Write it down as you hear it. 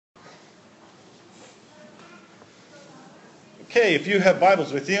Okay, if you have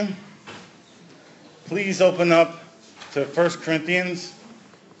Bibles with you, please open up to 1 Corinthians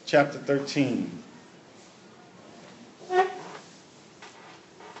chapter 13.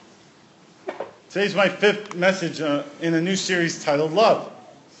 Today's my fifth message in a new series titled Love.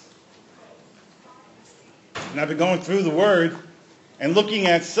 And I've been going through the Word and looking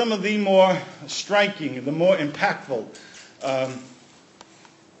at some of the more striking and the more impactful,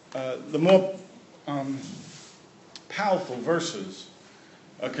 the more powerful verses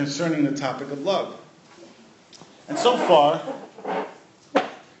concerning the topic of love. And so far,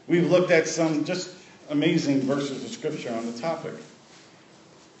 we've looked at some just amazing verses of Scripture on the topic.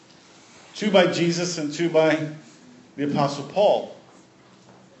 2 by Jesus and 2 by the Apostle Paul.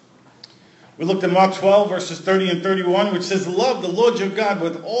 We looked at Mark 12, verses 30 and 31, which says, "Love the Lord your God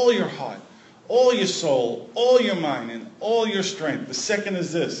with all your heart, all your soul, all your mind, and all your strength." The second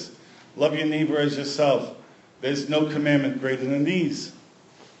is this: love your neighbor as yourself. There's no commandment greater than these.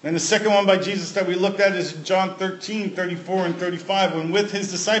 And the second one by Jesus that we looked at is John 13, 34 and 35, when with his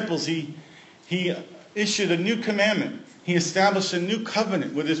disciples he issued a new commandment. He established a new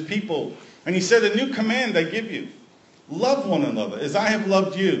covenant with his people. And he said, "A new command I give you. Love one another as I have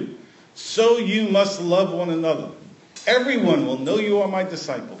loved you. So you must love one another. Everyone will know you are my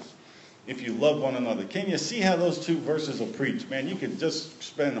disciples if you love one another." Can you see how those two verses are preached? Man, you could just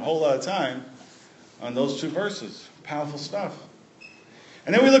spend a whole lot of time on those two verses. Powerful stuff.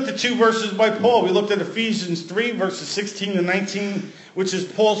 And then we looked at two verses by Paul. We looked at Ephesians 3, verses 16 to 19, which is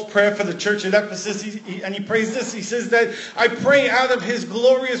Paul's prayer for the church at Ephesus. And he prays this. He says that, "I pray out of his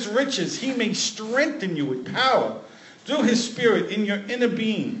glorious riches he may strengthen you with power through his Spirit in your inner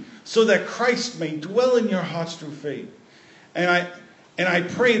being, so that Christ may dwell in your hearts through faith. And I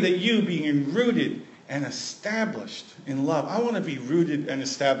pray that you, being rooted and established in love." I want to be rooted and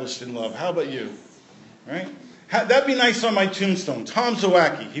established in love. How about you? Right? That'd be nice on my tombstone. Tom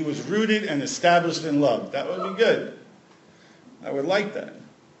Zawacki, he was rooted and established in love. That would be good. I would like that.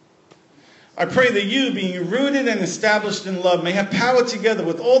 "I pray that you, being rooted and established in love, may have power together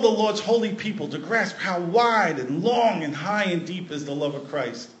with all the Lord's holy people to grasp how wide and long and high and deep is the love of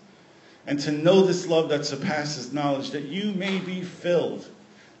Christ, and to know this love that surpasses knowledge, that you may be filled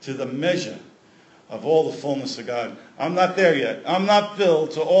to the measure of all the fullness of God." I'm not there yet. I'm not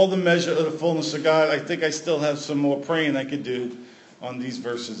filled to all the measure of the fullness of God. I think I still have some more praying I could do on these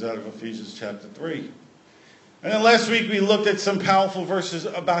verses out of Ephesians chapter 3. And then last week we looked at some powerful verses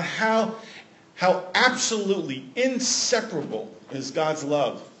about how absolutely inseparable is God's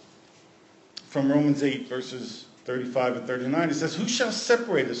love. From Romans 8, verses 35 and 39, it says, "Who shall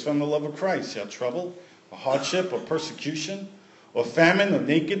separate us from the love of Christ? Shall trouble, or hardship, or persecution, or famine, or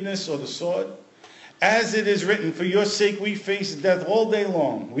nakedness, or the sword? As it is written, for your sake we face death all day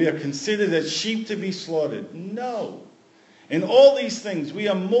long. We are considered as sheep to be slaughtered. No. In all these things we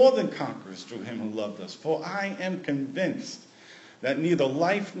are more than conquerors through him who loved us. For I am convinced that neither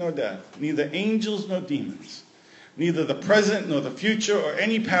life nor death, neither angels nor demons, neither the present nor the future, or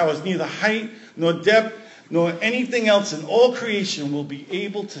any powers, neither height nor depth, nor anything else in all creation will be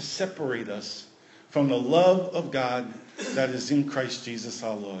able to separate us from the love of God that is in Christ Jesus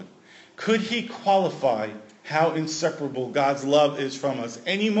our Lord." Could he qualify how inseparable God's love is from us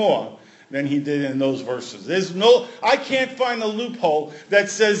any more than he did in those verses? I can't find a loophole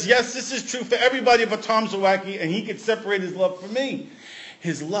that says, yes, this is true for everybody but Tom Zawacki, and he could separate his love from me.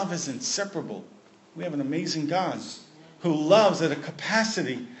 His love is inseparable. We have an amazing God who loves at a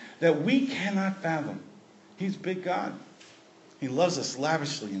capacity that we cannot fathom. He's big God. He loves us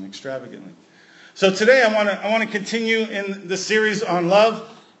lavishly and extravagantly. So today I want to continue in the series on love,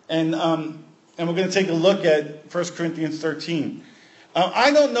 and we're going to take a look at 1 Corinthians 13.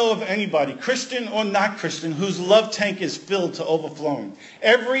 I don't know of anybody, Christian or not Christian, whose love tank is filled to overflowing.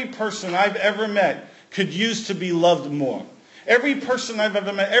 Every person I've ever met could use to be loved more. Every person I've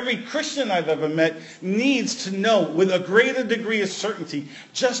ever met, every Christian I've ever met needs to know with a greater degree of certainty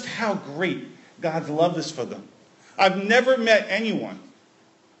just how great God's love is for them. I've never met anyone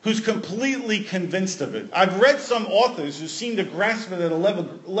who's completely convinced of it. I've read some authors who seem to grasp it at a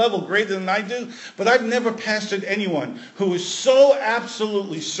level greater than I do, but I've never pastored anyone who is so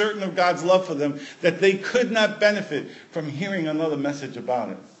absolutely certain of God's love for them that they could not benefit from hearing another message about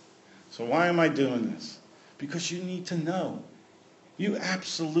it. So why am I doing this? Because you need to know. You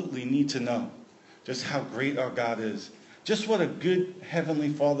absolutely need to know just how great our God is. Just what a good Heavenly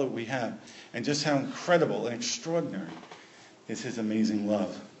Father we have. And just how incredible and extraordinary is his amazing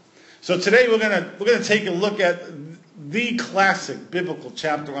love. So today we're going to take a look at the classic biblical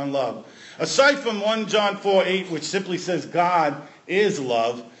chapter on love. Aside from 1 John 4:8, which simply says God is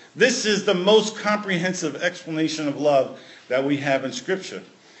love, This is the most comprehensive explanation of love that we have in Scripture.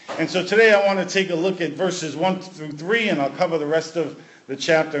 And so today I want to take a look at verses 1 through 3, and I'll cover the rest of the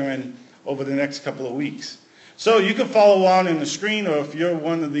chapter over the next couple of weeks. So you can follow on in the screen, or if you're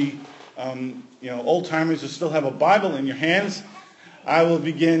one of the old timers who still have a Bible in your hands, I will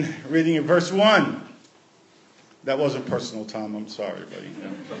begin reading at verse 1. That wasn't personal, Tom. I'm sorry, buddy.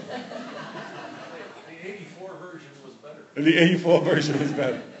 The 84 version was better. The 84 version is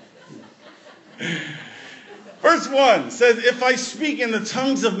better. Verse 1 says, "If I speak in the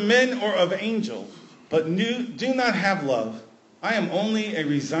tongues of men or of angels, but do not have love, I am only a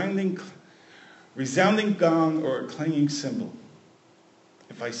resounding gong or a clanging cymbal.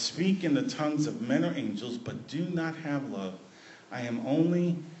 If I speak in the tongues of men or angels, but do not have love, I am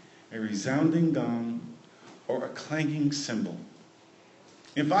only a resounding gong or a clanging cymbal.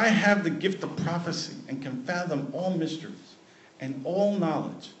 If I have the gift of prophecy and can fathom all mysteries and all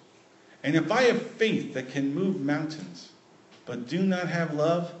knowledge, and if I have faith that can move mountains, but do not have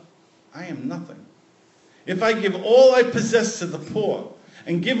love, I am nothing. If I give all I possess to the poor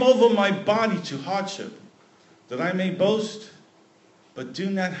and give over my body to hardship, that I may boast, but do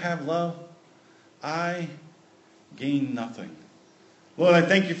not have love, I gain nothing." Lord, I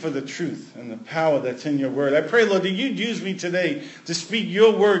thank you for the truth and the power that's in your word. I pray, Lord, that you'd use me today to speak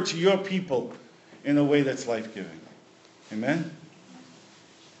your word to your people in a way that's life-giving. Amen?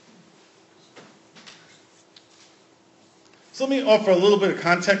 So let me offer a little bit of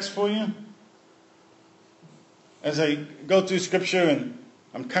context for you. As I go through Scripture, and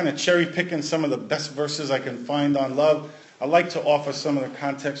I'm kind of cherry-picking some of the best verses I can find on love, I like to offer some of the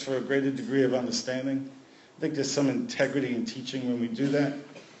context for a greater degree of understanding. I think there's some integrity in teaching when we do that.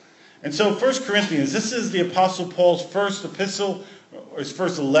 And so 1 Corinthians, this is the Apostle Paul's first epistle, or his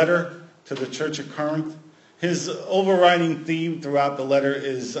first letter to the church of Corinth. His overriding theme throughout the letter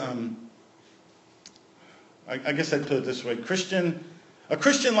is, I guess I'd put it this way, a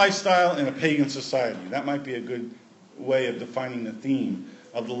Christian lifestyle in a pagan society. That might be a good way of defining the theme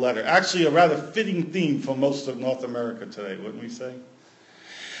of the letter. Actually, a rather fitting theme for most of North America today, wouldn't we say?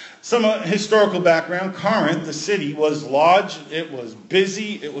 Some historical background. Corinth, the city, was large, it was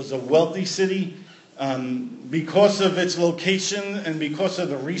busy, it was a wealthy city. Because of its location and because of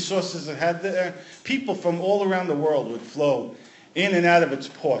the resources it had there, people from all around the world would flow in and out of its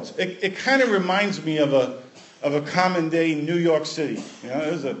ports. It kind of reminds me of a common day New York City. You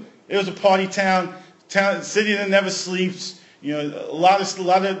know, it was a party town, city that never sleeps. You know, a lot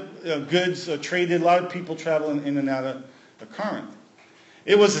of goods are traded, a lot of people traveling in and out of Corinth.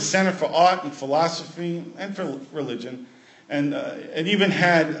 It was a center for art and philosophy and for religion, and it even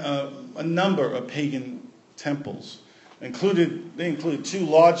had a number of pagan temples. They included 2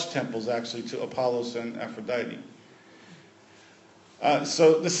 large temples, actually, to Apollos and Aphrodite.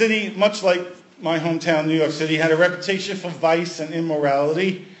 So the city, much like my hometown, New York City, had a reputation for vice and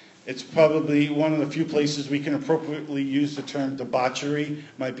immorality. It's probably one of the few places we can appropriately use the term debauchery.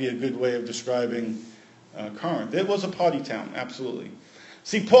 Might be a good way of describing Corinth. It was a party town, absolutely.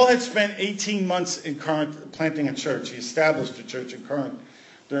 See, Paul had spent 18 months in Corinth planting a church. He established a church in Corinth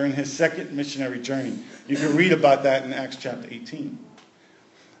during his second missionary journey. You can read about that in Acts chapter 18.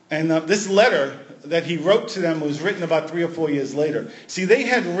 And this letter that he wrote to them was written about 3 or 4 years later. See, they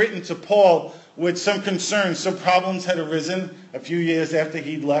had written to Paul with some concerns. Some problems had arisen a few years after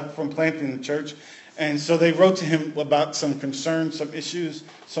he'd left from planting the church. And so they wrote to him about some concerns, some issues,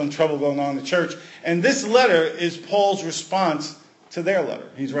 some trouble going on in the church. And this letter is Paul's response to their letter.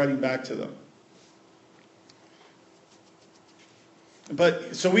 He's writing back to them.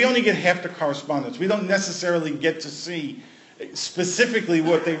 But so we only get half the correspondence. We don't necessarily get to see specifically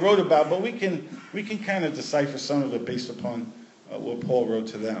what they wrote about, but we can kind of decipher some of it based upon what Paul wrote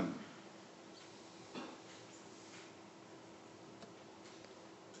to them.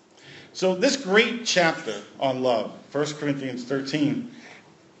 So this great chapter on love, 1 Corinthians 13,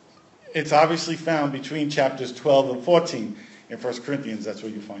 it's obviously found between chapters 12 and 14. In 1 Corinthians, that's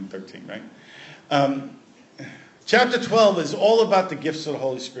where you find 13, right? Chapter 12 is all about the gifts of the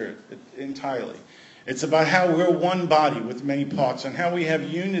Holy Spirit, entirely. It's about how we're one body with many parts and how we have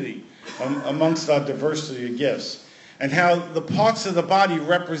unity amongst our diversity of gifts, and how the parts of the body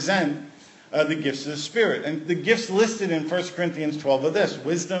represent the gifts of the Spirit. And the gifts listed in 1 Corinthians 12 are this: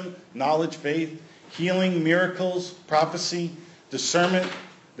 wisdom, knowledge, faith, healing, miracles, prophecy, discernment,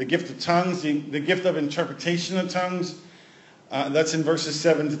 the gift of tongues, the gift of interpretation of tongues. That's in verses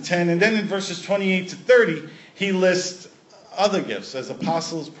 7 to 10. And then in verses 28 to 30, he lists other gifts as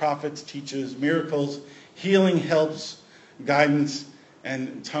apostles, prophets, teachers, miracles, healing, helps, guidance,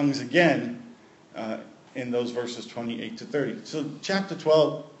 and tongues again in those verses 28 to 30. So chapter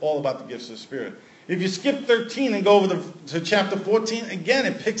 12, all about the gifts of the Spirit. If you skip 13 and go over to chapter 14, again,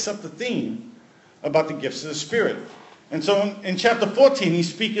 it picks up the theme about the gifts of the Spirit. And so in chapter 14,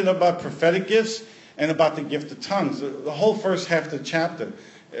 he's speaking about prophetic gifts and about the gift of tongues. The whole first half of the chapter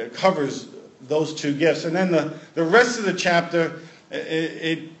covers those two gifts. And then the rest of the chapter,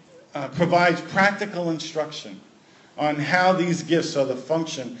 it provides practical instruction on how these gifts are to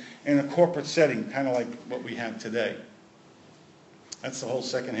function in a corporate setting, kind of like what we have today. That's the whole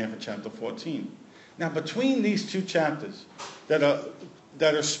second half of chapter 14. Now, between these two chapters that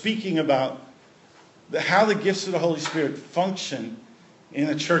are speaking about how the gifts of the Holy Spirit function in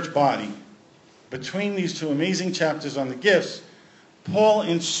a church body, between these two amazing chapters on the gifts, Paul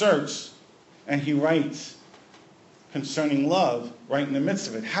inserts and he writes concerning love right in the midst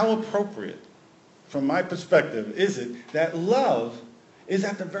of it. How appropriate, from my perspective, is it that love is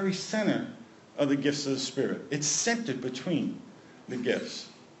at the very center of the gifts of the Spirit? It's centered between the gifts.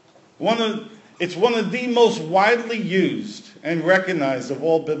 It's one of the most widely used and recognized of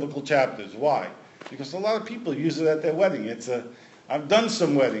all biblical chapters. Why? Because a lot of people use it at their wedding. I've done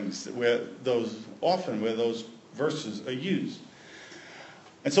some weddings where those verses are used.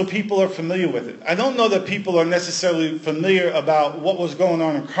 And so people are familiar with it. I don't know that people are necessarily familiar about what was going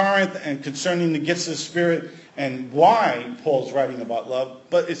on in Corinth and concerning the gifts of the Spirit and why Paul's writing about love,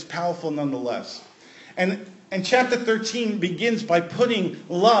 but it's powerful nonetheless. And chapter 13 begins by putting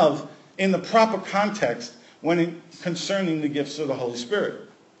love in the proper context concerning the gifts of the Holy Spirit.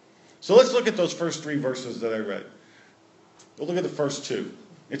 So let's look at those first three verses that I read. We'll look at the first two.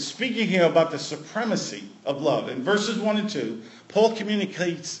 It's speaking here about the supremacy of love. In verses 1 and 2, Paul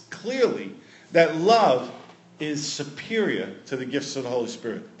communicates clearly that love is superior to the gifts of the Holy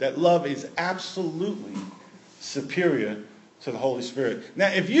Spirit. That love is absolutely superior to the Holy Spirit. Now,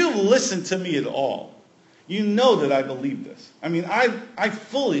 if you listen to me at all, you know that I believe this. I mean, I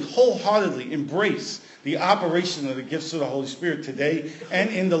fully, wholeheartedly embrace the operation of the gifts of the Holy Spirit today and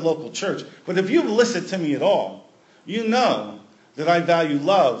in the local church. But if you listen to me at all, you know that I value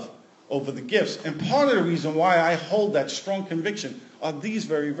love over the gifts. And part of the reason why I hold that strong conviction are these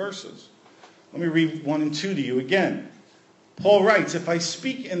very verses. Let me read 1 and 2 to you again. Paul writes, "If I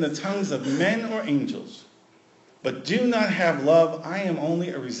speak in the tongues of men or angels, but do not have love, I am only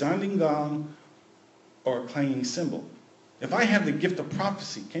a resounding gong or a clanging cymbal." If I have the gift of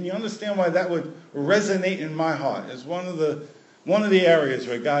prophecy, can you understand why that would resonate in my heart? It's one of the areas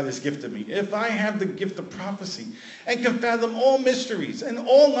where God has gifted me. If I have the gift of prophecy and can fathom all mysteries and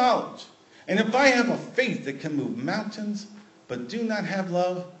all knowledge, and if I have a faith that can move mountains but do not have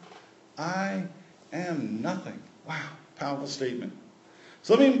love, I am nothing. Wow, powerful statement.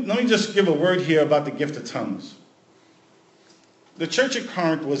 So let me just give a word here about the gift of tongues. The church at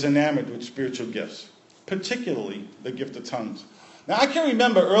Corinth was enamored with spiritual gifts, particularly the gift of tongues. Now, I can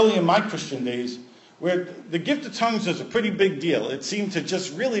remember early in my Christian days where the gift of tongues was a pretty big deal. It seemed to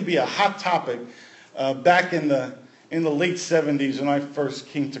just really be a hot topic back in the late 70s when I first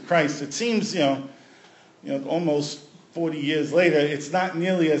came to Christ. It seems, almost 40 years later, it's not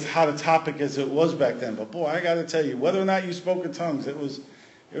nearly as hot a topic as it was back then. But boy, I got to tell you, whether or not you spoke in tongues, it was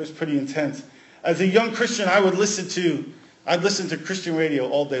pretty intense. As a young Christian, I'd listen to Christian radio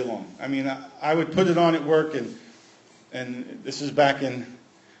all day long. I mean, I would put it on at work, and this is back in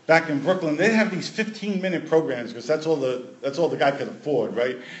Brooklyn. They'd have these 15-minute programs because that's all the guy could afford,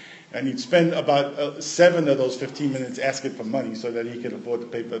 right? And he'd spend about 7 of those 15 minutes asking for money so that he could afford to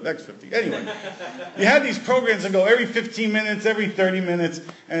pay for the next 50. Anyway, you had these programs that go every 15 minutes, every 30 minutes,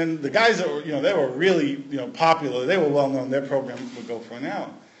 and the guys that were, they were really, popular. They were well known. Their program would go for an hour.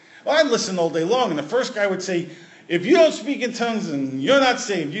 Well, I'd listen all day long, and the first guy would say, "If you don't speak in tongues, then you're not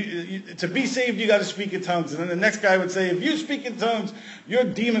saved. To be saved, you got to speak in tongues." And then the next guy would say, "If you speak in tongues, you're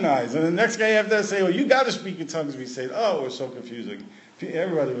demonized." And the next guy after that say, "Well, you got to speak in tongues to be saved." Oh, it was so confusing.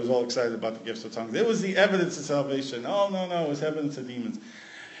 Everybody was all excited about the gifts of tongues. It was the evidence of salvation. Oh, no, it was evidence of demons.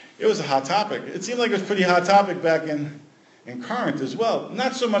 It was a hot topic. It seemed like it was a pretty hot topic back in Corinth as well.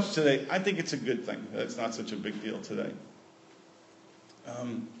 Not so much today. I think it's a good thing that it's not such a big deal today.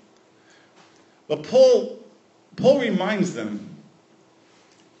 But Paul reminds them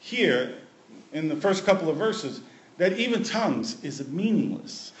here in the first couple of verses that even tongues is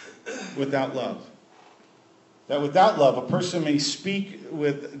meaningless without love. That without love, a person may speak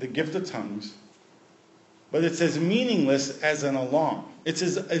with the gift of tongues, but it's as meaningless as an alarm. It's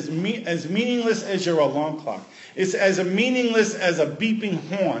as meaningless as your alarm clock. It's as meaningless as a beeping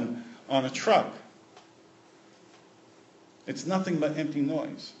horn on a truck. It's nothing but empty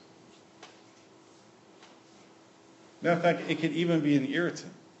noise. Matter of fact, it could even be an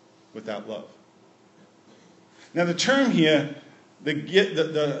irritant without love. Now the term here,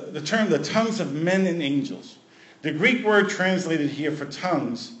 the term the tongues of men and angels, the Greek word translated here for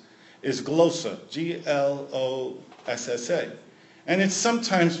tongues is glossa, Glossa. And it's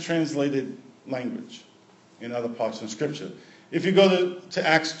sometimes translated language in other parts of Scripture. If you go to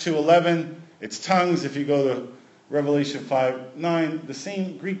Acts 2:11, it's tongues. If you go to Revelation 5:9, the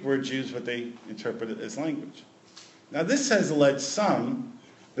same Greek word's used, but they interpret it as language. Now this has led some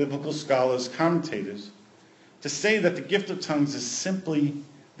biblical scholars, commentators, to say that the gift of tongues is simply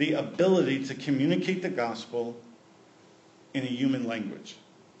the ability to communicate the gospel in a human language.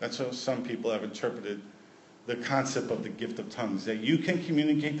 That's how some people have interpreted the concept of the gift of tongues, that you can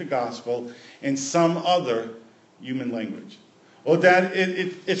communicate the gospel in some other human language. Or that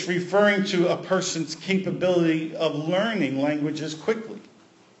it's referring to a person's capability of learning languages quickly.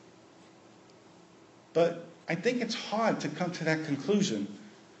 But I think it's hard to come to that conclusion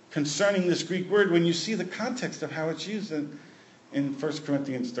concerning this Greek word when you see the context of how it's used in 1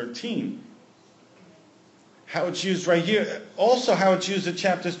 Corinthians 13. How it's used right here. Also how it's used in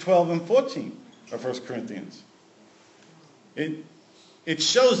chapters 12 and 14 of 1 Corinthians. It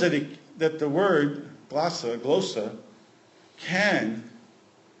shows that the word glossa, can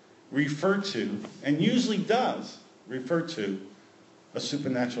refer to, and usually does refer to, a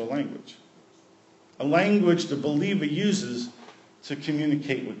supernatural language. A language the believer uses to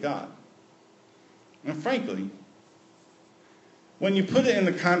communicate with God. And frankly, when you put it in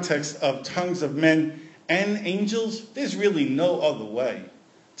the context of tongues of men and angels, there's really no other way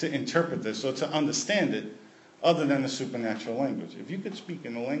to interpret this or to understand it other than a supernatural language. If you could speak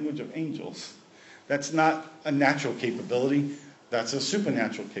in the language of angels, that's not a natural capability, that's a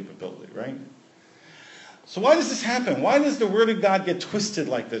supernatural capability, right? So why does this happen? Why does the Word of God get twisted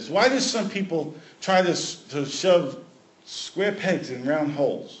like this? Why do some people try to shove square pegs in round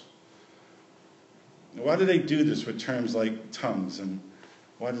holes? Why do they do this with terms like tongues? And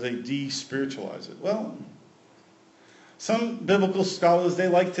why do they de-spiritualize it? Well, some biblical scholars, they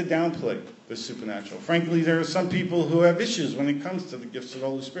like to downplay the supernatural. Frankly, there are some people who have issues when it comes to the gifts of the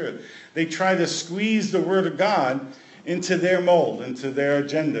Holy Spirit. They try to squeeze the Word of God into their mold, into their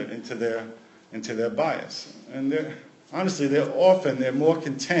agenda, into their bias. And they're more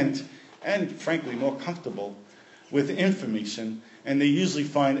content and, frankly, more comfortable with information, and they usually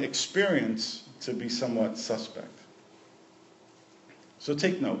find experience to be somewhat suspect. So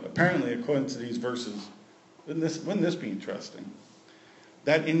take note. Apparently, according to these verses, wouldn't this be interesting?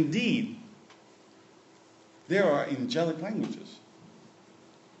 That indeed, there are angelic languages.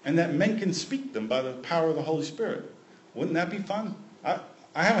 And that men can speak them by the power of the Holy Spirit. Wouldn't that be fun? I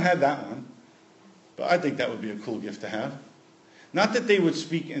haven't had that one. But I think that would be a cool gift to have. Not that they would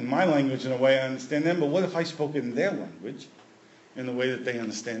speak in my language in a way I understand them, but what if I spoke in their language in the way that they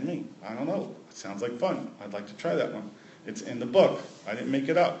understand me? I don't know. It sounds like fun. I'd like to try that one. It's in the book. I didn't make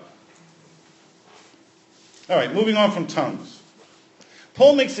it up. All right, moving on from tongues.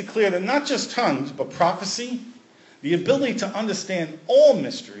 Paul makes it clear that not just tongues, but prophecy, the ability to understand all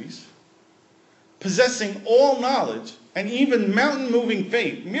mysteries, possessing all knowledge, and even mountain-moving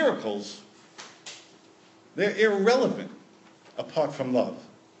faith, miracles, they're irrelevant apart from love.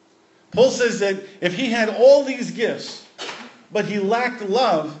 Paul says that if he had all these gifts, but he lacked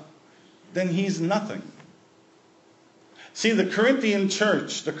love, then he's nothing. See, the Corinthian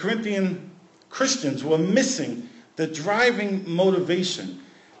church, the Corinthian Christians were missing the driving motivation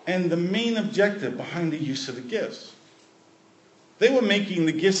and the main objective behind the use of the gifts. They were making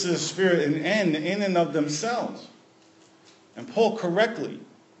the gifts of the Spirit an end in and of themselves. And Paul correctly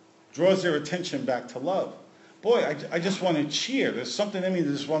draws their attention back to love. Boy, I just want to cheer. There's something in me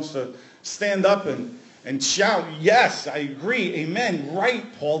that just wants to stand up and shout, yes, I agree, amen, right,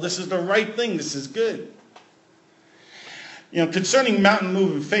 Paul, this is the right thing, this is good. Concerning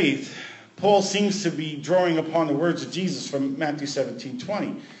mountain-moving faith, Paul seems to be drawing upon the words of Jesus from Matthew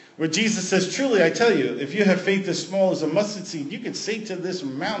 17:20, where Jesus says, truly, I tell you, if you have faith as small as a mustard seed, you could say to this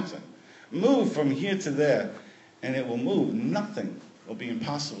mountain, move from here to there, and it will move. Nothing will be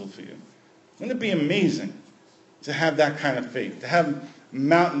impossible for you. Wouldn't it be amazing to have that kind of faith, to have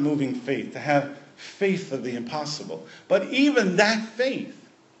mountain-moving faith, to have faith of the impossible? But even that faith,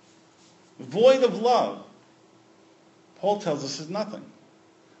 void of love, Paul tells us is nothing.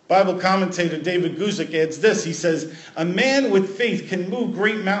 Bible commentator David Guzik adds this. He says, a man with faith can move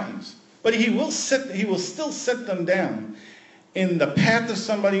great mountains, but he will still set them down in the path of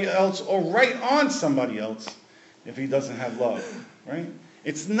somebody else or right on somebody else if he doesn't have love. Right?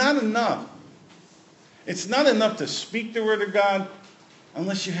 It's not enough. It's not enough to speak the word of God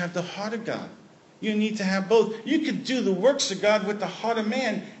unless you have the heart of God You need to have both. You could do the works of God with the heart of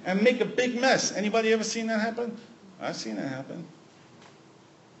man and make a big mess. Anybody ever seen that happen? I've seen that happen.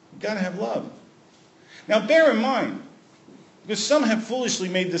 You've got to have love. Now bear in mind, because some have foolishly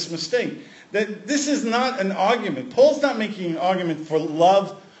made this mistake, that this is not an argument. Paul's not making an argument for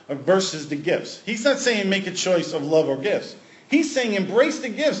love versus the gifts. He's not saying make a choice of love or gifts. He's saying embrace the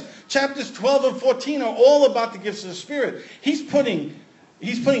gifts. Chapters 12 and 14 are all about the gifts of the Spirit. He's putting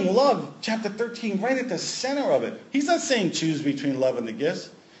love, chapter 13, right at the center of it. He's not saying choose between love and the gifts.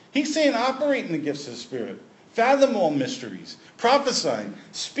 He's saying operate in the gifts of the Spirit. Fathom all mysteries. Prophesy.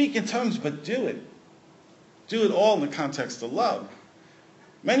 Speak in tongues, but do it. Do it all in the context of love.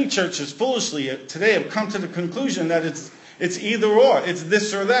 Many churches foolishly today have come to the conclusion that it's either or. It's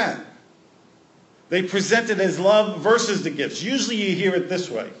this or that. They present it as love versus the gifts. Usually you hear it this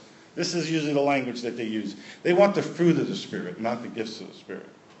way. This is usually the language that they use. They want the fruit of the Spirit, not the gifts of the Spirit.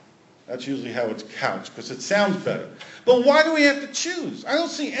 That's usually how it's couched, because it sounds better. But why do we have to choose? I don't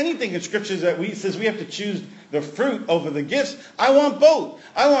see anything in Scriptures that says we have to choose the fruit over the gifts. I want both.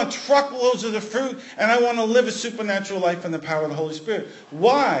 I want truckloads of the fruit, and I want to live a supernatural life in the power of the Holy Spirit.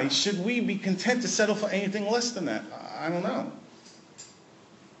 Why should we be content to settle for anything less than that? I don't know.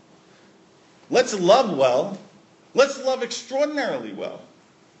 Let's love well. Let's love extraordinarily well.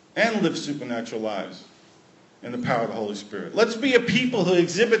 And live supernatural lives in the power of the Holy Spirit. Let's be a people who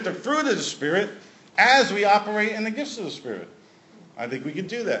exhibit the fruit of the Spirit as we operate in the gifts of the Spirit. I think we could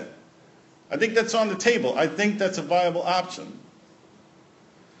do that. I think that's on the table. I think that's a viable option.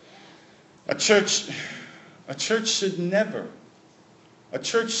 A church should never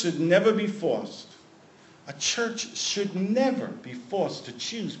be forced. A church should never be forced to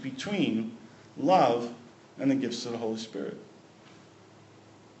choose between love and the gifts of the Holy Spirit.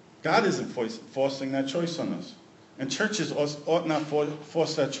 God isn't forcing that choice on us. And churches ought not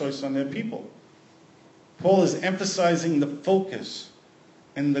force that choice on their people. Paul is emphasizing the focus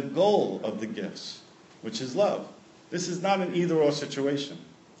and the goal of the gifts, which is love. This is not an either-or situation.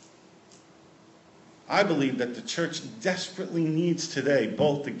 I believe that the church desperately needs today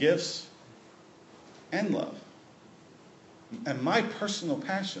both the gifts and love. And my personal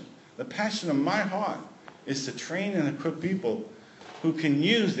passion, the passion of my heart, is to train and equip people who can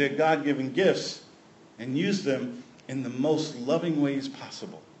use their God-given gifts and use them in the most loving ways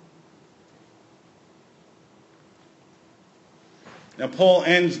possible. Now Paul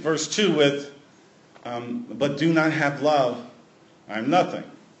ends verse 2 with, but do not have love, I'm nothing.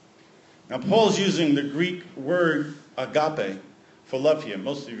 Now Paul's using the Greek word agape for love here.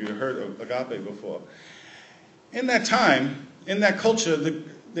 Most of you have heard of agape before. In that time, in that culture,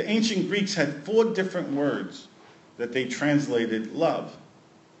 the ancient Greeks had 4 different words that they translated love.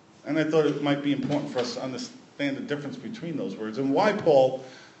 And I thought it might be important for us to understand the difference between those words and why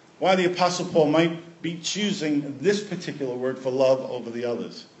the Apostle Paul might be choosing this particular word for love over the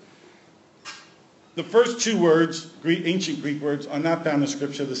others. The first 2 words, ancient Greek words, are not found in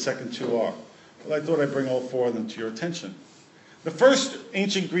Scripture. The second 2 are. But I thought I'd bring all 4 of them to your attention. The first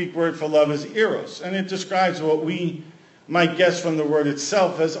ancient Greek word for love is eros, and it describes what we might guess from the word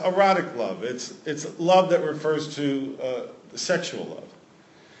itself as erotic love. It's love that refers to sexual love.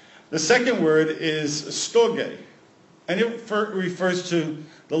 The second word is storge, and it refers to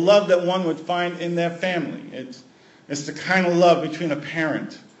the love that one would find in their family. It's the kind of love between a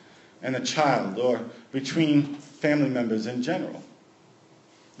parent and a child, or between family members in general.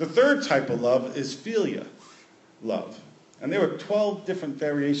 The third type of love is philia love. And there are 12 different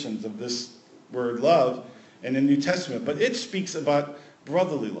variations of this word love in the New Testament, but it speaks about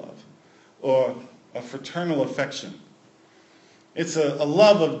brotherly love or a fraternal affection. It's a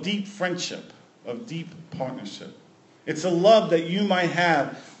love of deep friendship, of deep partnership. It's a love that you might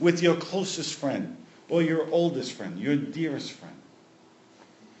have with your closest friend or your oldest friend, your dearest friend.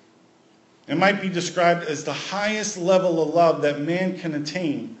 It might be described as the highest level of love that man can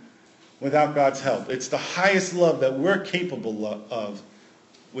attain without God's help. It's the highest love that we're capable of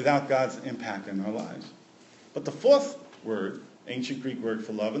without God's impact in our lives. But the fourth word, ancient Greek word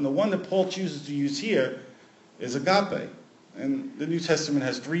for love, and the one that Paul chooses to use here, is agape. And the New Testament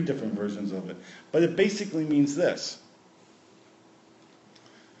has 3 different versions of it. But it basically means this.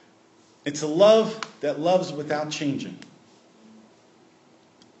 It's a love that loves without changing.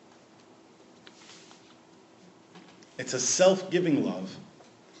 It's a self-giving love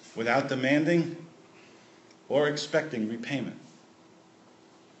without demanding or expecting repayment.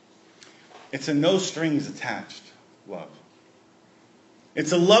 It's a no strings attached love.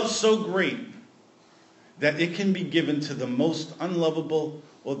 It's a love so great that it can be given to the most unlovable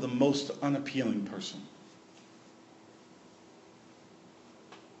or the most unappealing person.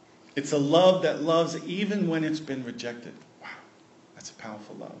 It's a love that loves even when it's been rejected. Wow, that's a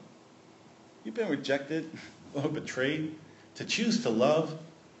powerful love. You've been rejected or betrayed. To choose to love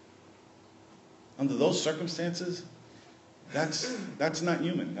under those circumstances, that's not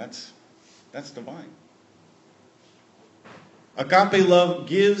human. That's divine. Agape love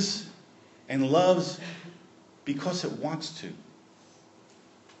gives and loves because it wants to.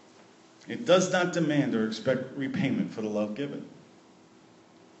 It does not demand or expect repayment for the love given.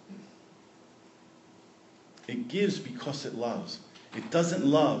 It gives because it loves. It doesn't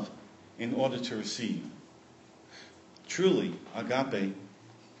love in order to receive. Truly, agape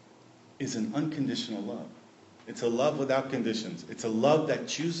is an unconditional love. It's a love without conditions. It's a love that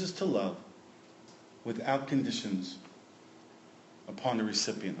chooses to love without conditions upon the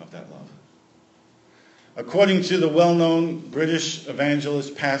recipient of that love. According to the well-known British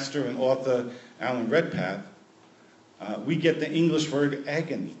evangelist, pastor, and author Alan Redpath, we get the English word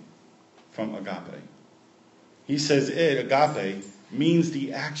agony from agape. He says agape means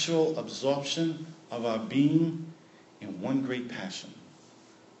the actual absorption of our being in one great passion.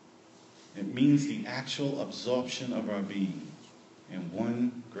 It means the actual absorption of our being in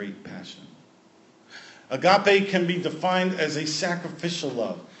one great passion. Agape can be defined as a sacrificial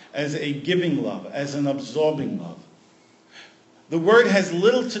love, as a giving love, as an absorbing love. The word has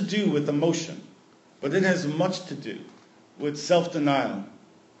little to do with emotion, but it has much to do with self-denial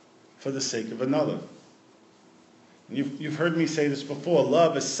for the sake of another. You've heard me say this before.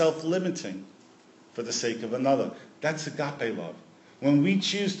 Love is self-limiting for the sake of another. That's agape love. When we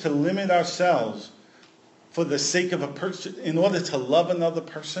choose to limit ourselves for the sake of a person, in order to love another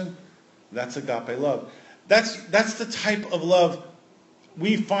person, that's agape love. That's the type of love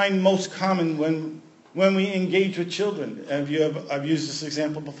we find most common when we engage with children. I've used this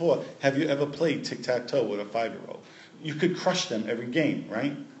example before. Have you ever played tic-tac-toe with a 5-year-old? You could crush them every game,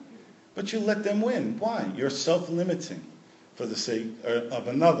 right? But you let them win. Why? You're self-limiting for the sake of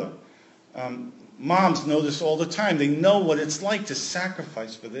another. Moms know this all the time. They know what it's like to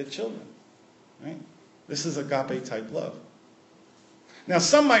sacrifice for their children. Right? This is agape type love. Now,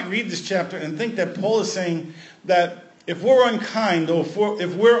 some might read this chapter and think that Paul is saying that if we're unkind or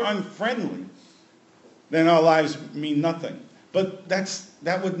if we're unfriendly, then our lives mean nothing. But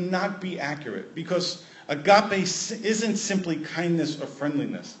that would not be accurate, because agape isn't simply kindness or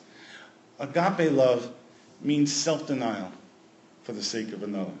friendliness. Agape love means self-denial for the sake of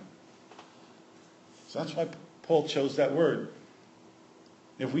another. So that's why Paul chose that word.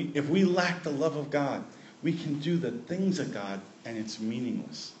 If we lack the love of God, we can do the things of God and it's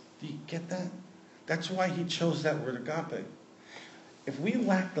meaningless. Do you get that? That's why he chose that word agape. If we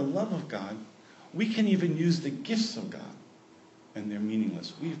lack the love of God, we can even use the gifts of God and they're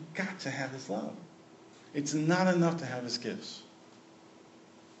meaningless. We've got to have his love. It's not enough to have his gifts.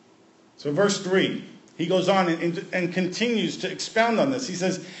 So verse 3, he goes on and continues to expound on this. He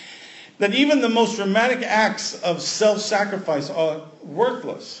says that even the most dramatic acts of self-sacrifice are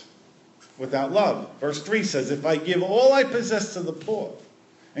worthless without love. Verse 3 says, if I give all I possess to the poor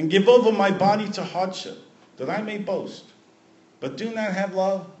and give over my body to hardship, that I may boast, but do not have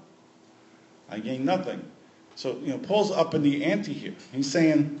love, I gain nothing. So, Paul's up in the ante here. He's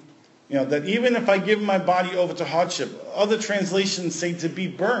saying, that even if I give my body over to hardship, other translations say to be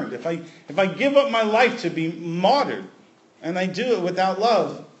burned. If I give up my life to be martyred, and I do it without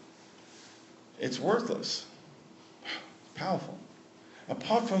love, it's worthless. Powerful.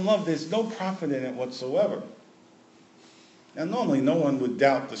 Apart from love, there's no profit in it whatsoever. Now, normally no one would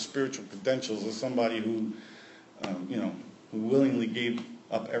doubt the spiritual credentials of somebody who willingly gave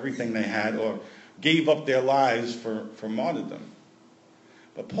up everything they had or gave up their lives for martyrdom.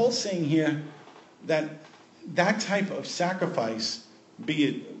 But Paul's saying here that type of sacrifice, be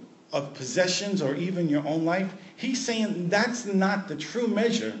it of possessions or even your own life, he's saying that's not the true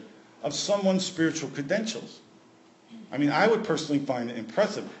measure of someone's spiritual credentials. I mean, I would personally find it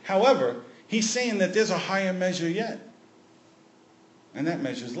impressive. However, he's saying that there's a higher measure yet. And that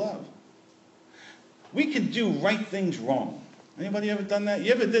measure is love. We can do right things wrong. Anybody ever done that?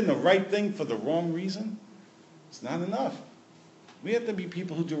 You ever did the right thing for the wrong reason? It's not enough. We have to be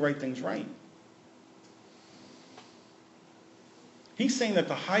people who do right things right. He's saying that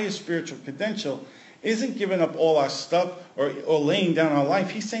the highest spiritual credential isn't giving up all our stuff or laying down our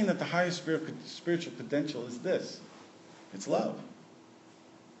life. He's saying that the highest spiritual credential is this. It's love.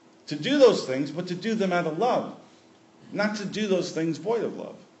 To do those things, but to do them out of love. Not to do those things void of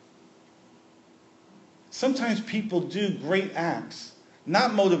love. Sometimes people do great acts,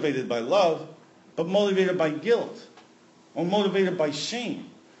 not motivated by love, but motivated by guilt, or motivated by shame,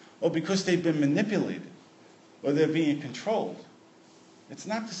 or because they've been manipulated, or they're being controlled. It's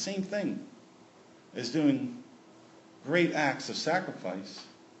not the same thing as doing great acts of sacrifice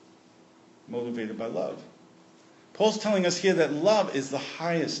motivated by love. Paul's telling us here that love is the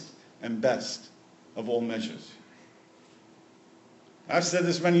highest and best of all measures. I've said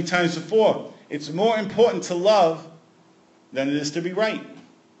this many times before. It's more important to love than it is to be right.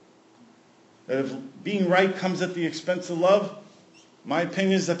 That if being right comes at the expense of love, my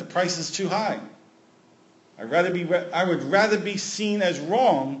opinion is that the price is too high. I would rather be seen as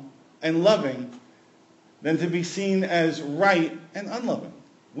wrong and loving than to be seen as right and unloving.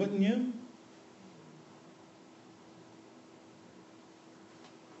 Wouldn't you?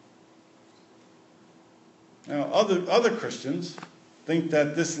 Now, other Christians think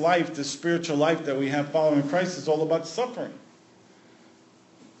that this life, this spiritual life that we have following Christ, is all about suffering.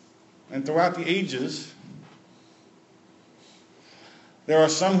 And throughout the ages, there are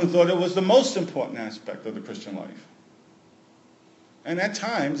some who thought it was the most important aspect of the Christian life. And at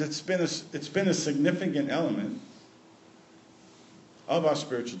times, it's been a significant element of our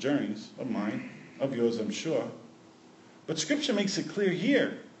spiritual journeys, of mine, of yours, I'm sure. But Scripture makes it clear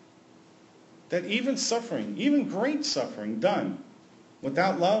here that even suffering, even great suffering done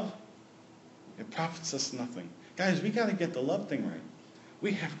without love, it profits us nothing. Guys, we got to get the love thing right.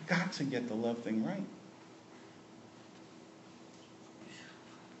 We have got to get the love thing right.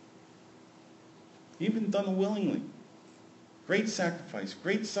 Even done willingly. Great sacrifice,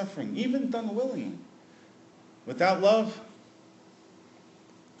 great suffering, even done willingly. Without love,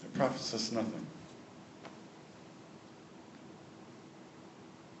 it profits us nothing.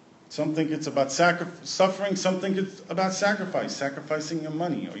 Some think it's about suffering, some think it's about sacrifice, sacrificing your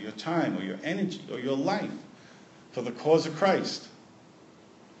money or your time or your energy or your life for the cause of Christ.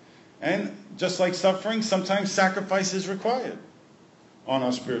 And just like suffering, sometimes sacrifice is required on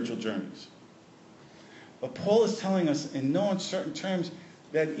our spiritual journeys. But Paul is telling us in no uncertain terms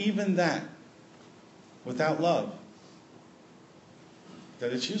that even that, without love,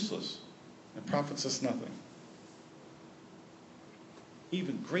 that it's useless. It profits us nothing.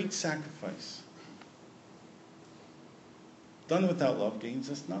 Even great sacrifice done without love gains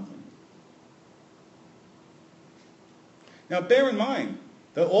us nothing. Now bear in mind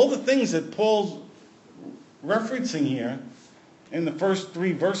that all the things that Paul's referencing here in the first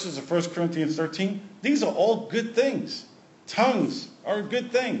 3 verses of 1 Corinthians 13, these are all good things. Tongues are a good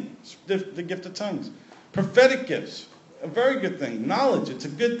thing, the gift of tongues. Prophetic gifts, a very good thing. Knowledge, it's a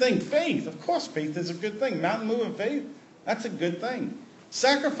good thing. Faith, of course faith is a good thing. Mountain moving faith, that's a good thing.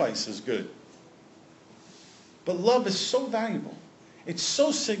 Sacrifice is good. But love is so valuable. It's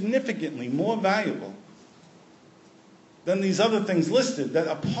so significantly more valuable than these other things listed that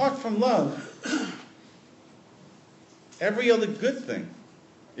apart from love, every other good thing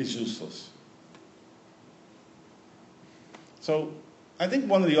is useless. So I think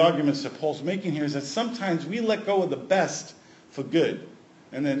one of the arguments that Paul's making here is that sometimes we let go of the best for good.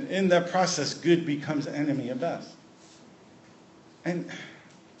 And then in that process, good becomes enemy of best. And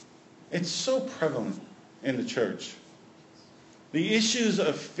it's so prevalent in the church. The issues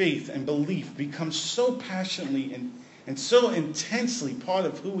of faith and belief become so passionately and so intensely part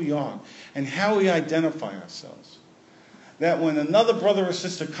of who we are and how we identify ourselves, that when another brother or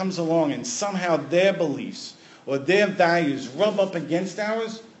sister comes along and somehow their beliefs or their values rub up against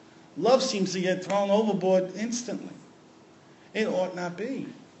ours, love seems to get thrown overboard instantly. It ought not be.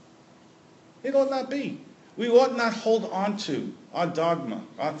 It ought not be. We ought not hold on to our dogma,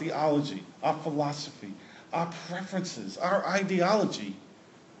 our theology, our philosophy, our preferences, our ideology.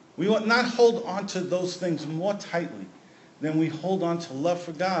 We ought not hold on to those things more tightly than we hold on to love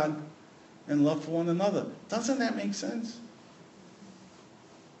for God and love for one another. Doesn't that make sense?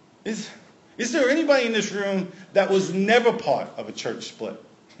 Is there anybody in this room that was never part of a church split?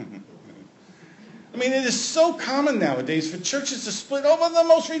 I mean, it is so common nowadays for churches to split over the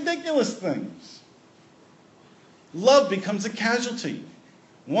most ridiculous things. Love becomes a casualty.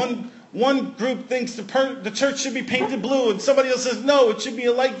 One group thinks the church should be painted blue, and somebody else says, no, it should be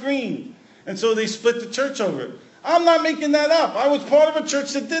a light green. And so they split the church over it. I'm not making that up. I was part of a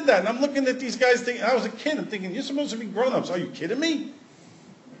church that did that. And I'm looking at these guys thinking, I was a kid, I'm thinking, you're supposed to be grown-ups. Are you kidding me?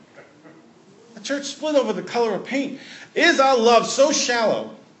 The church split over the color of paint. Is our love so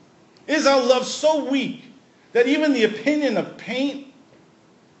shallow? Is our love so weak that even the opinion of paint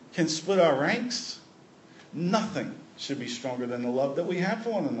can split our ranks? Nothing should be stronger than the love that we have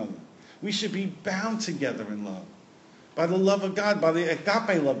for one another. We should be bound together in love. By the love of God, by the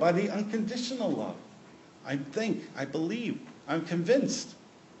agape love, by the unconditional love. I think, I believe, I'm convinced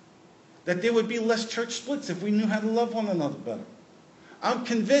that there would be less church splits if we knew how to love one another better. I'm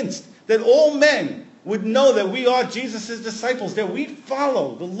convinced that all men would know that we are Jesus' disciples, that we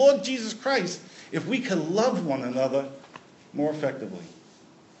follow the Lord Jesus Christ if we could love one another more effectively.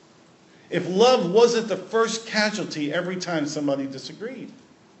 If love wasn't the first casualty every time somebody disagreed.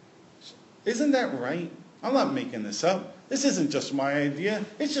 Isn't that right? I'm not making this up. This isn't just my idea.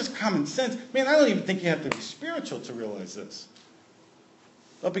 It's just common sense. Man, I don't even think you have to be spiritual to realize this.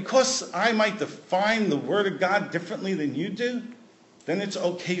 But because I might define the Word of God differently than you do, then it's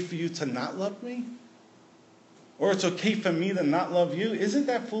okay for you to not love me? Or it's okay for me to not love you? Isn't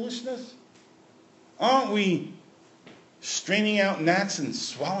that foolishness? Aren't we straining out gnats and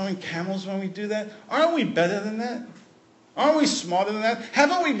swallowing camels when we do that? Aren't we better than that? Aren't we smarter than that?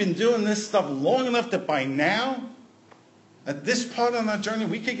 Haven't we been doing this stuff long enough that by now, at this part on our journey,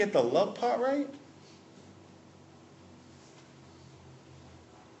 we could get the love part right?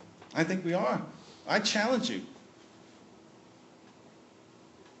 I think we are. I challenge you.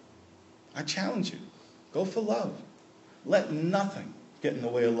 I challenge you. Go for love. Let nothing get in the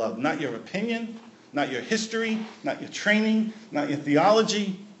way of love. Not your opinion, not your history, not your training, not your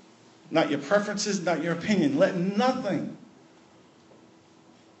theology, not your preferences, not your opinion. Let nothing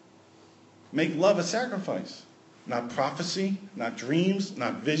make love a sacrifice. Not prophecy, not dreams,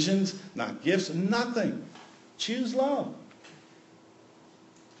 not visions, not gifts, nothing. Choose love.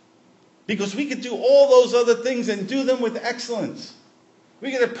 Because we could do all those other things and do them with excellence.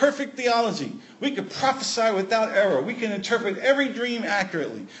 We could have perfect theology. We could prophesy without error. We can interpret every dream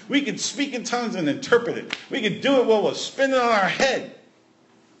accurately. We could speak in tongues and interpret it. We could do it while we're spinning on our head.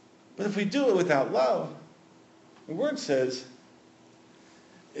 But if we do it without love, the Word says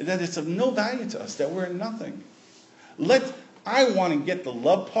that it's of no value to us, that we're nothing. I want to get the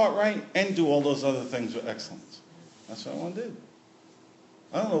love part right and do all those other things with excellence. That's what I want to do.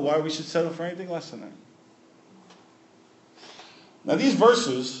 I don't know why we should settle for anything less than that. Now these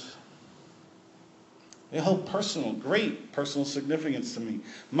verses, they hold great personal significance to me.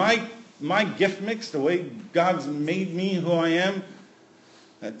 My gift mix, the way God's made me who I am,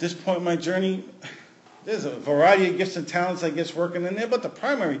 at this point in my journey, there's a variety of gifts and talents I guess working in there, but the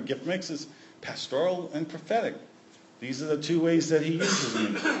primary gift mix is pastoral and prophetic. These are the two ways that he uses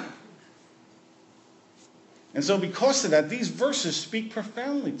me. And so because of that, these verses speak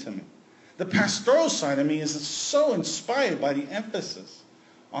profoundly to me. The pastoral side of me is so inspired by the emphasis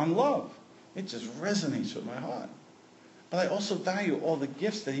on love. It just resonates with my heart. But I also value all the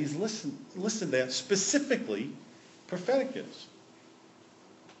gifts that he's listed there, specifically prophetic gifts.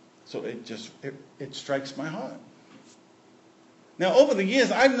 So it strikes my heart. Now, over the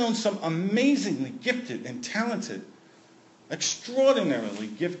years, I've known some amazingly gifted and talented, extraordinarily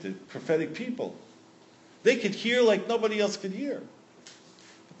gifted prophetic people. They could hear like nobody else could hear.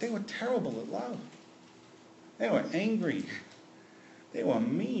 But they were terrible at love. They were angry. They were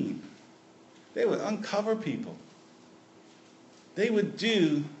mean. They would uncover people. They would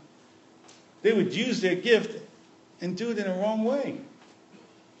use their gift and do it in a wrong way.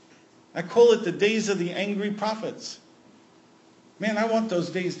 I call it the days of the angry prophets. Man, I want those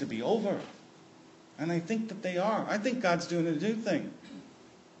days to be over. And I think that they are. I think God's doing a new thing.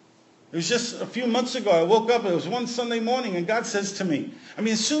 It was just a few months ago, I woke up, it was one Sunday morning, and God says to me,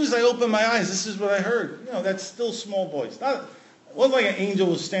 as soon as I opened my eyes, this is what I heard. That still small voice. It wasn't like an angel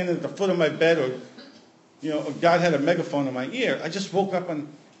was standing at the foot of my bed, or God had a megaphone in my ear. I just woke up, and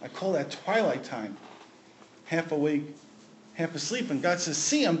I call that twilight time. Half awake, half asleep, and God says,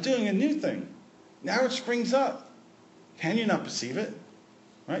 see, I'm doing a new thing. Now it springs up. Can you not perceive it?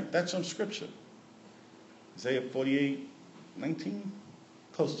 Right? That's from Scripture. Isaiah 48:19.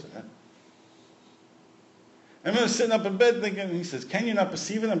 Close to that. I remember sitting up in bed thinking, he says, can you not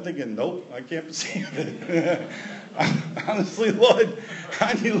perceive it? I'm thinking, nope, I can't perceive it. Honestly, Lord,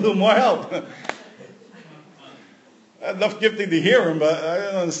 I need a little more help. I had enough gifting to hear him, but I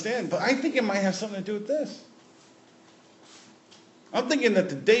don't understand. But I think it might have something to do with this. I'm thinking that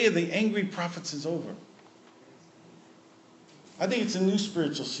the day of the angry prophets is over. I think it's a new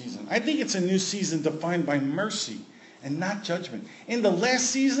spiritual season. I think it's a new season defined by mercy and not judgment. In the last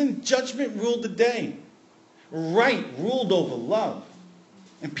season, judgment ruled the day. Right ruled over love.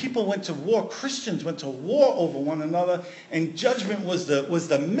 And people went to war. Christians went to war over one another. And judgment was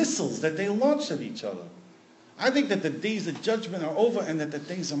the missiles that they launched at each other. I think that the days of judgment are over and that the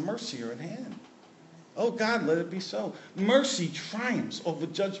days of mercy are at hand. Oh God, let it be so. Mercy triumphs over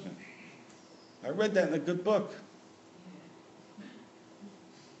judgment. I read that in a good book.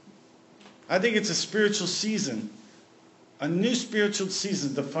 I think it's a spiritual season. A new spiritual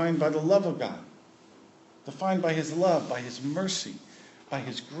season defined by the love of God. Defined by his love, by his mercy, by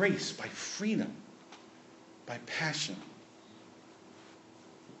his grace, by freedom, by passion.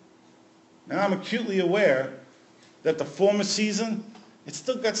 And I'm acutely aware that the former season, it's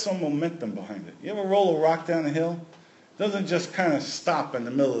still got some momentum behind it. You ever roll a rock down a hill? It doesn't just kind of stop in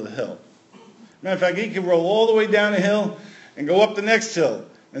the middle of the hill. Matter of fact, you can roll all the way down the hill and go up the next hill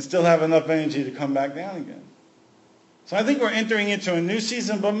and still have enough energy to come back down again. So I think we're entering into a new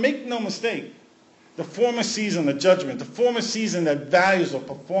season, but make no mistake, the former season of judgment, the former season that values a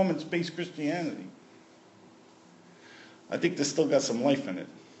performance-based Christianity, I think there's still got some life in it.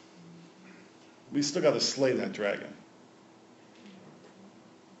 We still got to slay that dragon.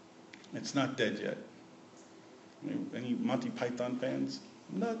 It's not dead yet. Any Monty Python fans?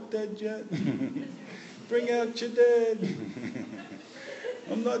 Not dead yet. Bring out your dead.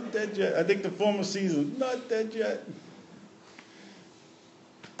 I'm not dead yet. I think the former season, not dead yet.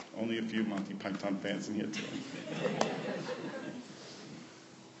 Only a few Monty Python fans in here today.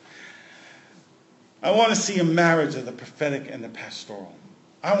 I want to see a marriage of the prophetic and the pastoral.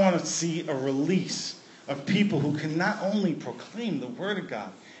 I want to see a release of people who can not only proclaim the Word of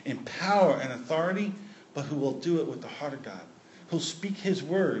God in power and authority, but who will do it with the heart of God, who'll speak His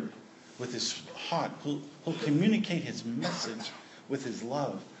Word with his heart, who'll communicate His message with His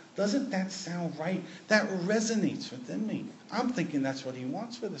love. Doesn't that sound right? That resonates within me. I'm thinking that's what He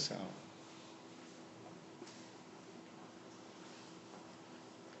wants for this hour.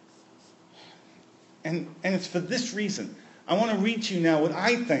 And it's for this reason. I want to read to you now what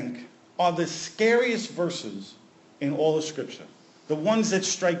I think are the scariest verses in all of Scripture. The ones that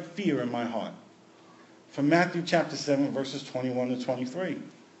strike fear in my heart. From Matthew chapter 7, verses 21 to 23.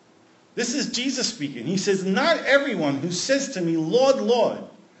 This is Jesus speaking. He says, "Not everyone who says to me, 'Lord, Lord,'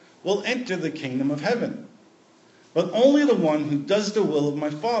 will enter the kingdom of heaven, but only the one who does the will of my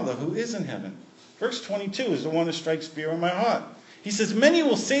Father who is in heaven." Verse 22 is the one that strikes fear in my heart. He says, "Many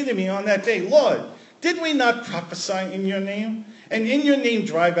will say to me on that day, 'Lord, did we not prophesy in your name, and in your name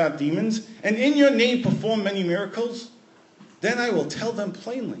drive out demons, and in your name perform many miracles?' Then I will tell them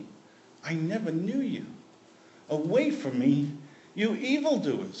plainly, 'I never knew you. Away from me, you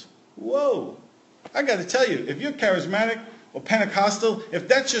evildoers.'" Whoa. I got to tell you, if you're charismatic or Pentecostal, if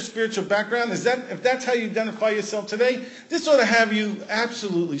that's your spiritual background, if that's how you identify yourself today, this ought to have you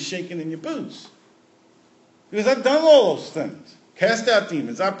absolutely shaking in your boots. Because I've done all those things. Cast out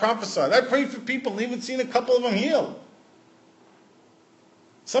demons. I prophesied. I prayed for people, even seen a couple of them healed.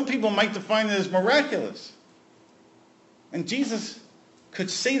 Some people might define it as miraculous. And Jesus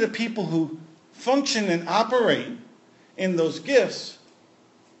could say to people who function and operate in those gifts,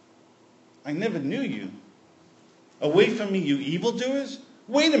 "I never knew you. Away from me, you evildoers."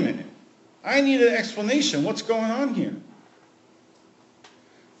 Wait a minute. I need an explanation. What's going on here?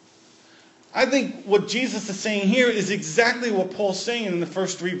 I think what Jesus is saying here is exactly what Paul's saying in the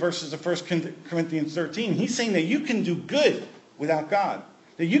first 3 verses of 1 Corinthians 13. He's saying that you can do good without God.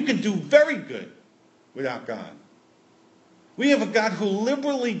 That you can do very good without God. We have a God who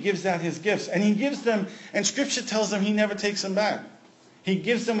liberally gives out His gifts. And He gives them, and Scripture tells them He never takes them back. He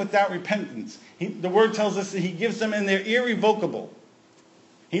gives them without repentance. The Word tells us that He gives them and they're irrevocable.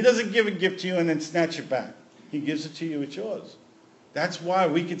 He doesn't give a gift to you and then snatch it back. He gives it to you, it's yours. That's why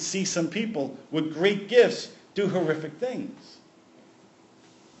we could see some people with great gifts do horrific things.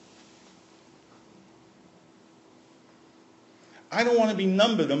 I don't want to be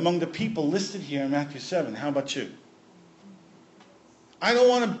numbered among the people listed here in Matthew 7. How about you? I don't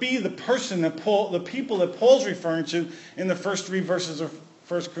want to be the person that the people that Paul's referring to in the first 3 verses of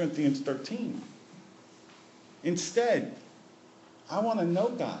 1 Corinthians 13. Instead, I want to know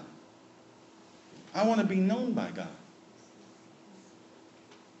God. I want to be known by God.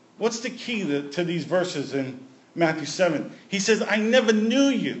 What's the key to these verses in Matthew 7? He says, "I never knew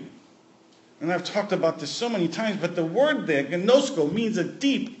you." And I've talked about this so many times, but the word there, gnosko, means a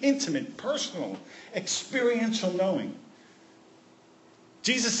deep, intimate, personal, experiential knowing.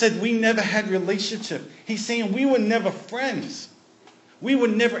 Jesus said we never had relationship. He's saying we were never friends. We were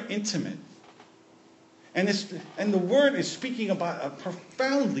never intimate. And the word is speaking about a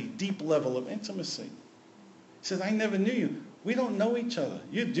profoundly deep level of intimacy. He says, "I never knew you." We don't know each other.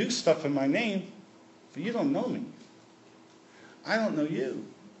 You do stuff in my name, but you don't know me. I don't know you.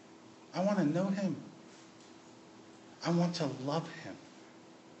 I want to know Him. I want to love Him.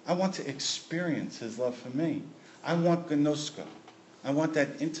 I want to experience His love for me. I want gnosko. I want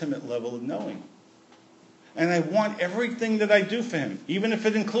that intimate level of knowing. And I want everything that I do for Him, even if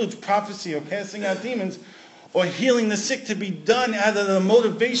it includes prophecy or casting out demons or healing the sick, to be done out of the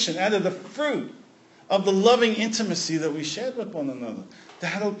motivation, out of the fruit of the loving intimacy that we shared with one another.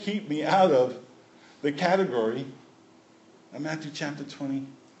 That'll keep me out of the category of Matthew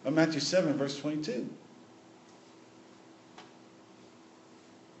 7, verse 22.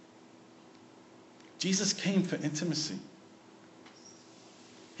 Jesus came for intimacy.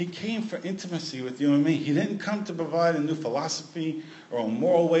 He came for intimacy with you and me. He didn't come to provide a new philosophy or a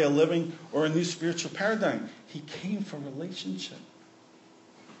moral way of living or a new spiritual paradigm. He came for relationship.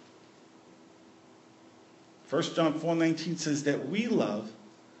 1 John 4:19 says that we love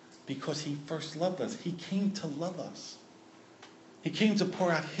because he first loved us. He came to love us. He came to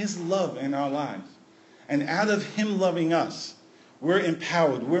pour out his love in our lives. And out of him loving us, we're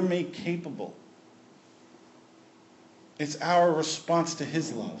empowered. We're made capable. It's our response to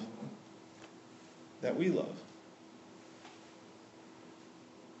his love that we love.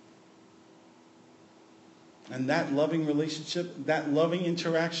 And that loving relationship, that loving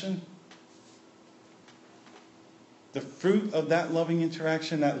interaction, the fruit of that loving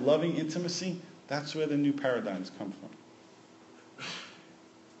interaction, that loving intimacy, that's where the new paradigms come from.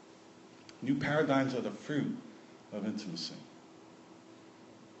 New paradigms are the fruit of intimacy.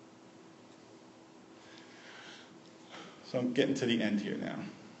 So I'm getting to the end here now.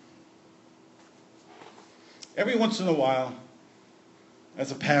 Every once in a while,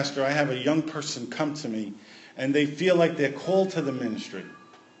 as a pastor, I have a young person come to me and they feel like they're called to the ministry.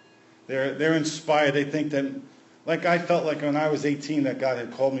 They're inspired. They think that, like I felt like when I was 18 that God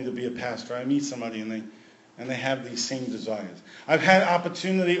had called me to be a pastor. I meet somebody and they have these same desires. I've had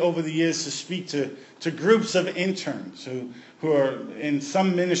opportunity over the years to speak to groups of interns who are in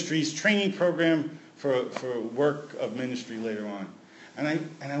some ministries, training program for work of ministry later on. And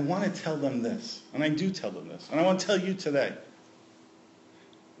I want to tell them this, and I do tell them this, and I want to tell you today.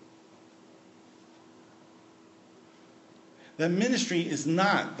 That ministry is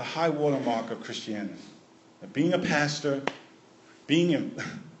not the high watermark of Christianity. That being a pastor, the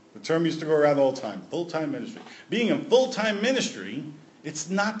term used to go around all the time, full-time ministry. Being in full-time ministry,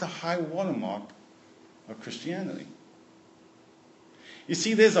 it's not the high watermark of Christianity. You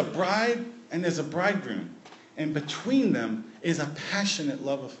see, there's a bride and there's a bridegroom, and between them is a passionate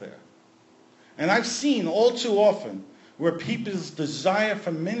love affair. And I've seen all too often where people's desire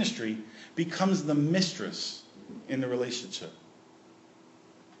for ministry becomes the mistress in the relationship.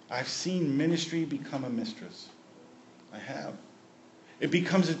 I've seen ministry become a mistress. I have. It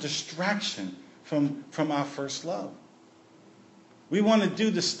becomes a distraction from our first love. We want to do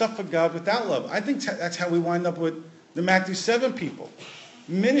the stuff of God without love. I think that's how we wind up with the Matthew 7 people.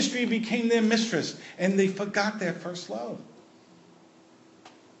 Ministry became their mistress, and they forgot their first love.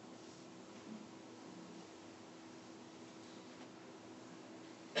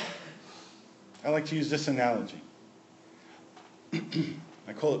 I like to use this analogy.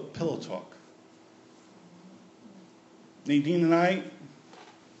 I call it pillow talk. Nadine and I,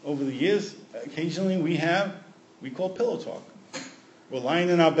 over the years, occasionally we call pillow talk. We're lying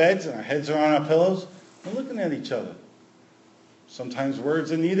in our beds and our heads are on our pillows. We're looking at each other. Sometimes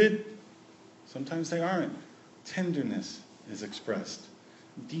words are needed. Sometimes they aren't. Tenderness is expressed.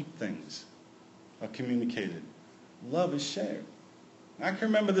 Deep things are communicated. Love is shared. I can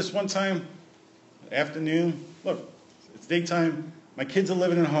remember this one time, afternoon. Look, it's daytime. My kids are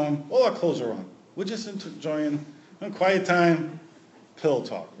living at home. All our clothes are on. We're just enjoying a quiet time, pillow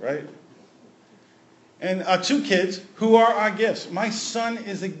talk, right? And our two kids, who are our gifts. My son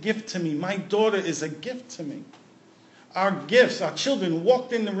is a gift to me. My daughter is a gift to me. Our gifts, our children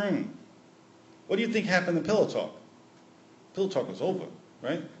walked in the room. What do you think happened to pillow talk? Pillow talk was over,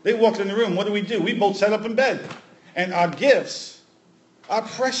 right? They walked in the room. What do? We both sat up in bed. And our gifts, our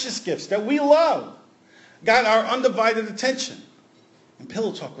precious gifts that we love, got our undivided attention. And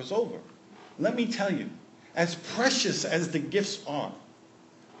pillow talk was over. Let me tell you, as precious as the gifts are,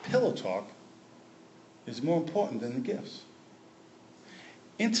 pillow talk is more important than the gifts.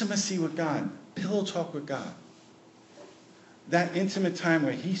 Intimacy with God, pillow talk with God. That intimate time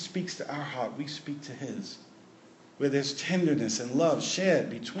where he speaks to our heart, we speak to his. Where there's tenderness and love shared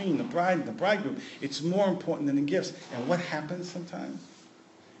between the bride and the bridegroom. It's more important than the gifts. And what happens sometimes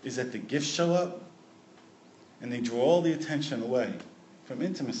is that the gifts show up and they draw all the attention away from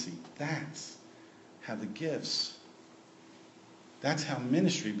intimacy. That's how the gifts, that's how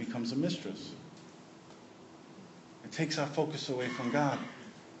ministry becomes a mistress. It takes our focus away from God.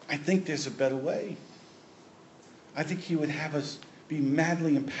 I think there's a better way. I think he would have us be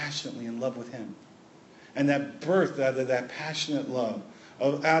madly and passionately in love with him. And that birth out of that passionate love,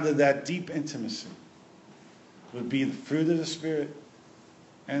 out of that deep intimacy, would be the fruit of the Spirit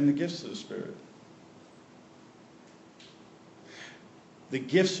and the gifts of the Spirit. The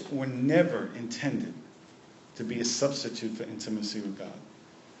gifts were never intended to be a substitute for intimacy with God.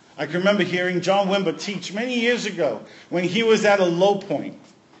 I can remember hearing John Wimber teach many years ago when he was at a low point.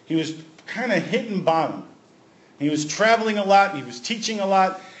 He was kind of hitting bottom. He was traveling a lot. He was teaching a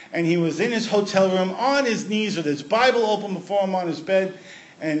lot. and he was in his hotel room on his knees with his Bible open before him on his bed,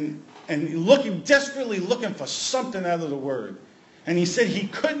 and desperately looking for something out of the Word. And he said he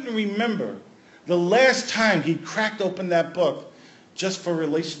couldn't remember the last time he cracked open that book just for a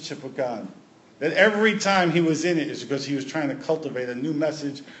relationship with God. That every time he was in it is because he was trying to cultivate a new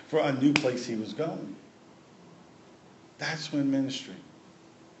message for a new place he was going. That's when ministry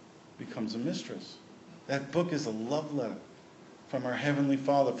becomes a mistress. That book is a love letter from our Heavenly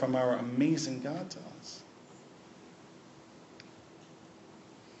Father, from our amazing God to us.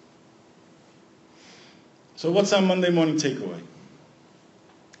 So what's our Monday morning takeaway?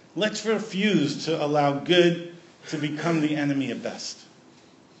 Let's refuse to allow good to become the enemy at best.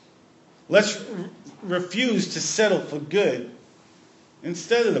 Let's refuse to settle for good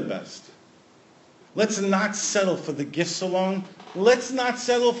instead of the best. Let's not settle for the gifts alone. Let's not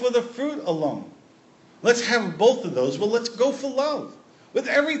settle for the fruit alone. Let's have both of those. Well, let's go for love with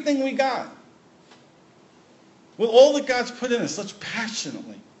everything we got. With all that God's put in us, let's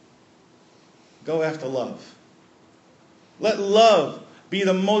passionately go after love. Let love be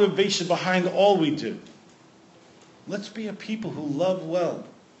the motivation behind all we do. Let's be a people who love well.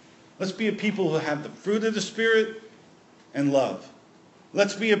 Let's be a people who have the fruit of the Spirit and love.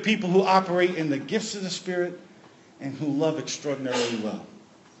 Let's be a people who operate in the gifts of the Spirit and who love extraordinarily well.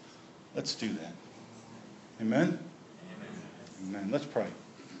 Let's do that. Amen? Amen. Let's pray.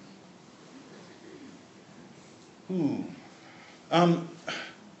 I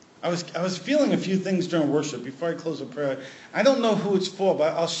was feeling a few things during worship before I close with prayer. I don't know who it's for,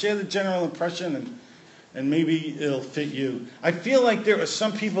 but I'll share the general impression and maybe it'll fit you. I feel like there are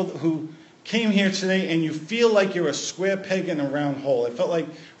some people who came here today and you feel like you're a square peg in a round hole. I felt like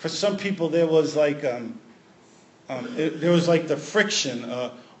for some people there was like there was like the friction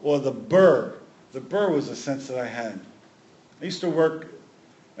or the burr. The burr was a sense that I had. I used to work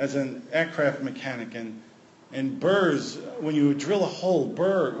as an aircraft mechanic, and burrs, when you would drill a hole,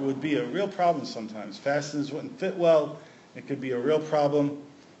 burr would be a real problem sometimes. Fasteners wouldn't fit well. It could be a real problem.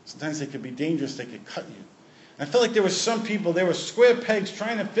 Sometimes they could be dangerous. They could cut you. I felt like there were some people, there were square pegs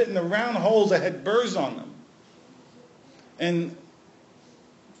trying to fit in the round holes that had burrs on them. And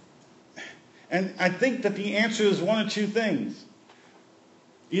I think that the answer is one of two things.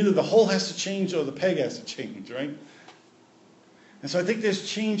 Either the hole has to change or the peg has to change, right? And so I think there's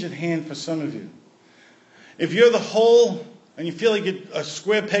change at hand for some of you. If you're the hole and you feel like a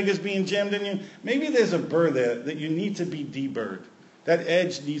square peg is being jammed in you, maybe there's a burr there that you need to be deburred. That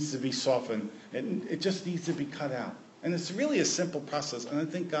edge needs to be softened. It just needs to be cut out. And it's really a simple process, and I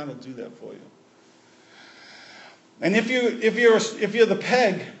think God will do that for you. And if you're the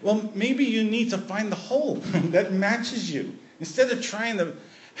peg, well, maybe you need to find the hole that matches you. Instead of trying to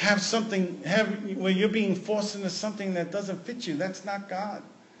have where you're being forced into something that doesn't fit you, that's not God.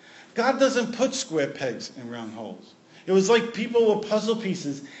 God doesn't put square pegs in round holes. It was like people were puzzle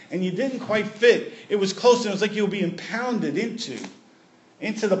pieces and you didn't quite fit. It was close and it was like you were being pounded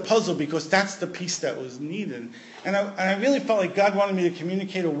into the puzzle because that's the piece that was needed. And I really felt like God wanted me to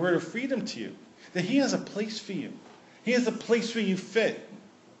communicate a word of freedom to you. That He has a place for you. He has a place where you fit.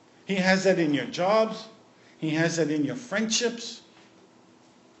 He has that in your jobs. He has that in your friendships.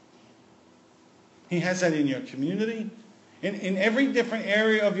 He has that in your community. In every different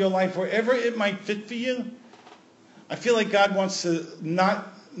area of your life, wherever it might fit for you, I feel like God wants to not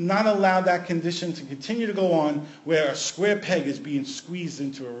allow that condition to continue to go on where a square peg is being squeezed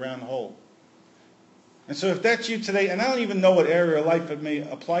into a round hole. And so if that's you today, and I don't even know what area of life it may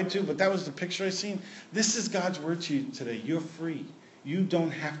apply to, but that was the picture I seen. This is God's word to you today. You're free. You don't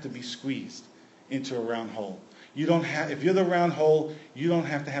have to be squeezed into a round hole. If you're the round hole, you don't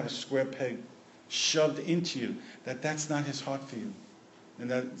have to have a square peg shoved into you. That's not His heart for you. And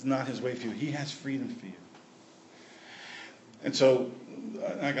that's not His way for you. He has freedom for you. And so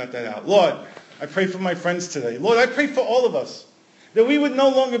I got that out. Lord, I pray for my friends today. Lord, I pray for all of us that we would no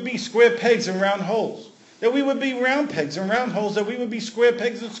longer be square pegs and round holes. That we would be round pegs and round holes. That we would be square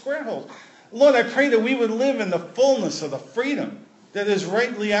pegs and square holes. Lord, I pray that we would live in the fullness of the freedom that is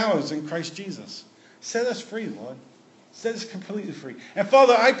rightly ours in Christ Jesus. Set us free, Lord. Set us completely free. And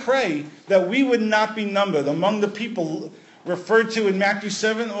Father, I pray that we would not be numbered among the people referred to in Matthew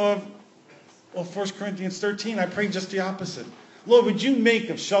 7 or 1 Corinthians 13. I pray just the opposite. Lord, would you make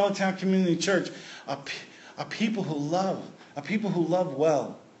of Charlottetown Community Church a people who love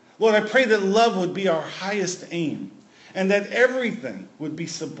well. Lord, I pray that love would be our highest aim and that everything would be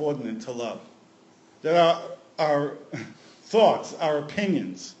subordinate to love. That our thoughts, our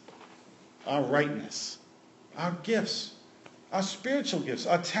opinions, our rightness, our gifts, our spiritual gifts,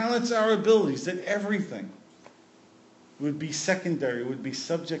 our talents, our abilities, that everything would be secondary, would be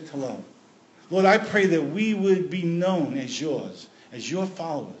subject to love. Lord, I pray that we would be known as yours, as your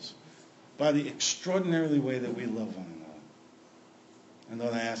followers, by the extraordinary way that we love one another. And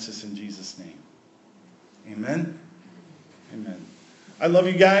Lord, I ask this in Jesus' name. Amen. Amen. I love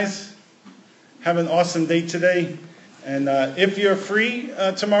you guys. Have an awesome day today. And if you're free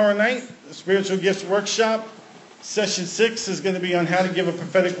tomorrow night, the Spiritual Gifts Workshop, Session 6 is going to be on how to give a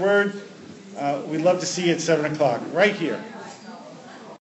prophetic word. We'd love to see you at 7 o'clock, right here.